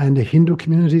communities and the Hindu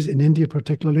communities in India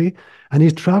particularly. And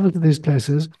he's traveled to these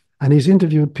places and he's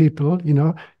interviewed people,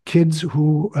 kids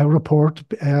who report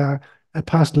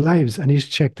past lives, and he's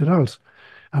checked it out.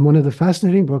 And one of the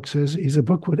fascinating books is a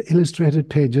book with illustrated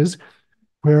pages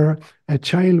where a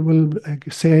child will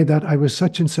say that I was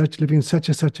such and such living in such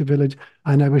and such a village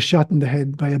and I was shot in the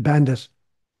head by a bandit.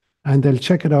 And they'll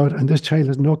check it out, and this child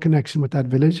has no connection with that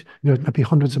village. It might be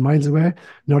hundreds of miles away,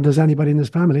 nor does anybody in his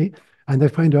family. And they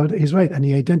find out he's right, and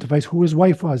he identifies who his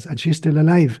wife was, and she's still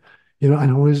alive, and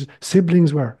who his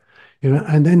siblings were.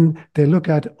 And then they look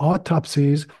at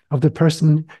autopsies of the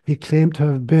person he claimed to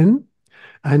have been,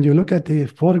 and you look at the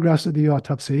photographs of the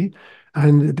autopsy,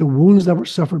 and the wounds that were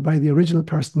suffered by the original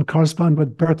person correspond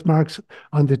with birthmarks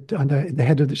on the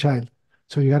head of the child.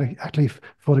 So you got actually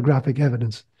photographic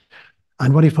evidence.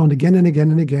 And what he found again and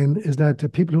again and again is that the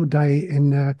people who die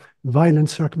in violent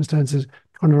circumstances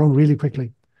turn around really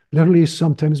quickly. Literally,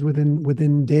 sometimes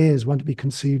within days, want to be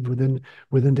conceived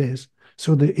within days.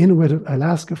 So the Inuit of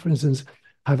Alaska, for instance,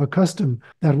 have a custom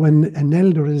that when an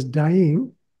elder is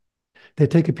dying, they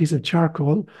take a piece of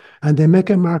charcoal and they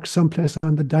make a mark someplace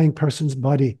on the dying person's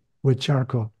body with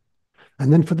charcoal.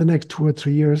 And then for the next 2 or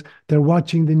 3 years, they're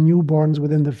watching the newborns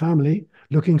within the family,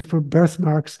 looking for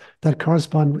birthmarks that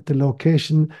correspond with the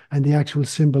location and the actual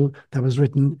symbol that was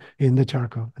written in the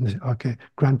charcoal. And they say, okay,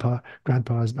 grandpa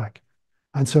is back.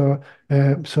 And so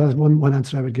that's one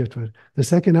answer I would give to it. The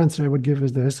second answer I would give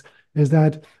is this, is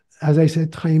that, as I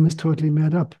said, time is totally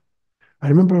made up. I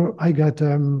remember I got,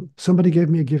 somebody gave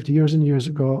me a gift years and years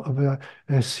ago of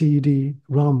a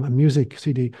CD-ROM, a music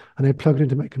CD, and I plugged it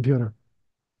into my computer.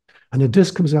 And a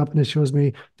disc comes up and it shows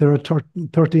me there are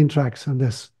 13 tracks on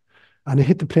this. And I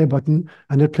hit the play button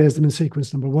and it plays them in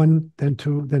sequence, number 1, then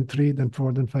 2, then 3, then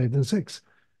 4, then 5, then 6.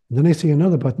 And then I see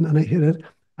another button and I hit it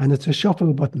and it's a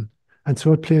shuffle button. And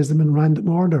so it plays them in random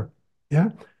order. Yeah.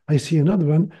 I see another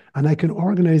one and I can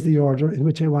organize the order in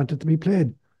which I want it to be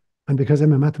played. And because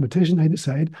I'm a mathematician, I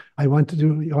decide I want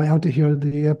to hear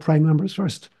the prime numbers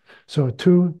first. So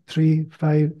 2, 3,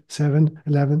 5, 7,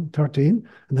 11, 13.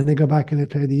 And then I go back and I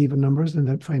play the even numbers and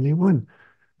then finally 1.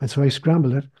 And so I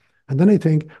scramble it. And then I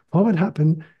think, what would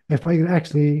happen if I could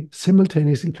actually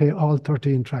simultaneously play all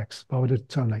 13 tracks? What would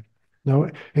it sound like? Now,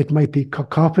 it might be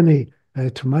cacophony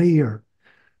to my ear.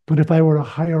 But if I were a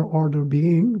higher order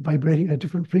being vibrating at a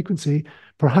different frequency,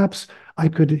 perhaps I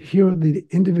could hear the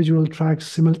individual tracks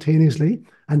simultaneously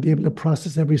and be able to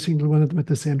process every single one of them at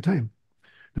the same time.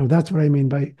 Now, that's what I mean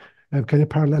by kind of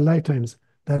parallel lifetimes,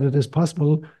 that it is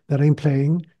possible that I'm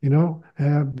playing,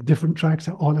 different tracks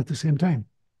all at the same time.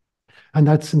 And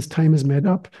that since time is made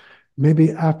up,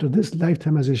 maybe after this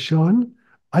lifetime as is shown,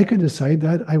 I could decide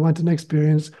that I want an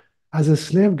experience as a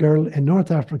slave girl in North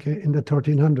Africa in the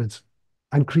 1300s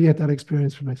and create that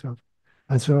experience for myself.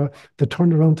 And so the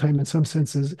turnaround time in some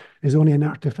senses is only an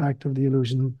artifact of the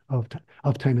illusion of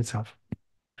time itself.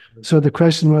 So the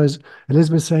question was,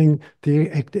 Elizabeth saying the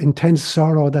intense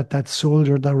sorrow that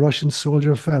soldier, that Russian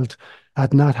soldier felt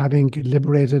at not having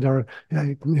liberated or,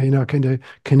 kind of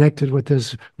connected with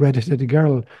this red-headed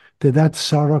girl. Did that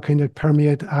sorrow kind of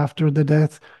permeate after the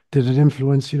death? Did it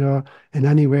influence, in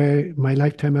any way my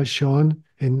lifetime as shown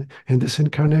in this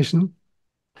incarnation?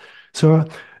 So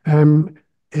in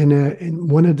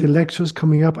one of the lectures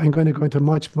coming up, I'm going to go into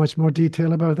much, much more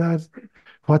detail about that.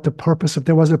 What the purpose of,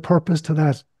 there was a purpose to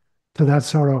that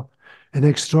sorrow, an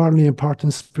extraordinarily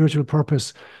important spiritual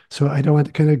purpose. So I don't want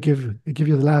to kind of give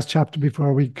you the last chapter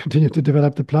before we continue to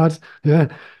develop the plot. Yeah.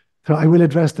 So I will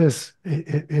address this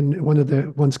in one of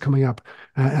the ones coming up.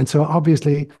 And so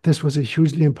obviously this was a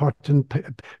hugely important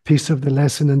piece of the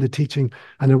lesson and the teaching,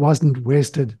 and it wasn't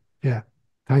wasted. Yeah.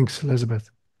 Thanks, Elizabeth.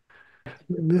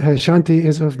 Shanti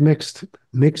is of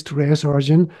mixed race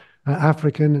origin,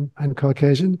 African and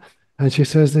Caucasian. And she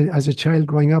says that as a child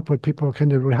growing up, what people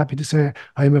kind of were happy to say,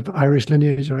 I'm of Irish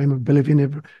lineage or I'm of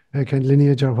Bolivian kind of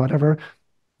lineage or whatever.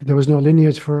 There was no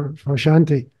lineage for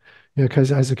Shanti,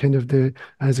 because as a kind of the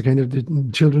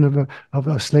children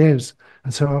of slaves.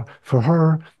 And so for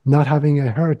her, not having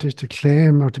a heritage to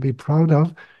claim or to be proud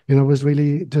of, was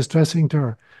really distressing to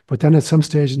her. But then at some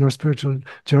stage in her spiritual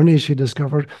journey, she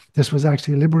discovered this was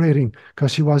actually liberating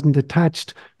because she wasn't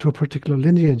attached to a particular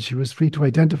lineage. She was free to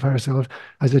identify herself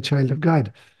as a child of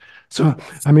God. So,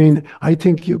 I mean, I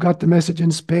think you got the message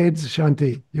in spades,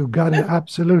 Shanti. You got it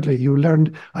absolutely. You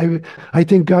learned. I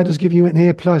think God is giving you an A+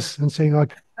 and saying,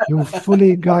 like, you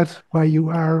fully got why you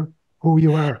are who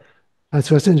you are. And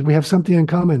so, since we have something in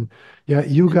common, yeah,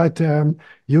 you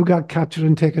got captured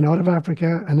and taken out of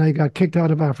Africa, and I got kicked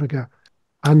out of Africa,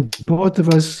 and both of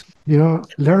us,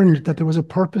 learned that there was a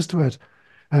purpose to it.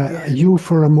 You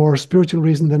for a more spiritual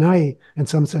reason than I, in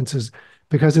some senses,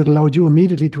 because it allowed you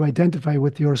immediately to identify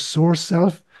with your source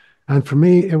self. And for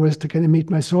me, it was to kind of meet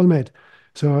my soulmate.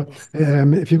 So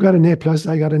if you got an A+,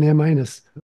 I got an A-.